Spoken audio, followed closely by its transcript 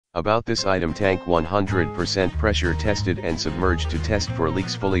About this item: tank 100% pressure tested and submerged to test for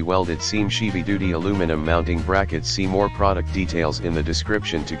leaks, fully welded seam, heavy duty aluminum mounting brackets. See more product details in the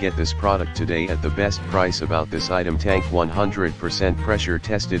description to get this product today at the best price. About this item: tank 100% pressure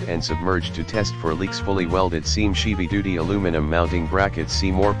tested and submerged to test for leaks, fully welded seam, heavy duty aluminum mounting brackets.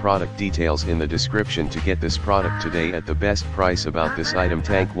 See more product details in the description to get this product today at the best price. About this item: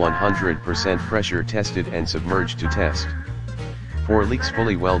 tank 100% pressure tested and submerged to test for leaks,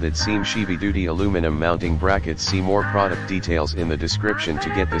 fully welded seam, heavy duty aluminum mounting brackets. See more product details in the description to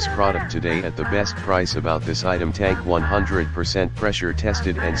get this product today at the best price. About this item: tank 100% pressure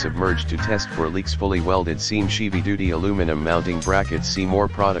tested and submerged to test for leaks, fully welded seam, heavy duty aluminum mounting brackets. See more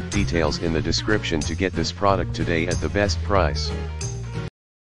product details in the description to get this product today at the best price.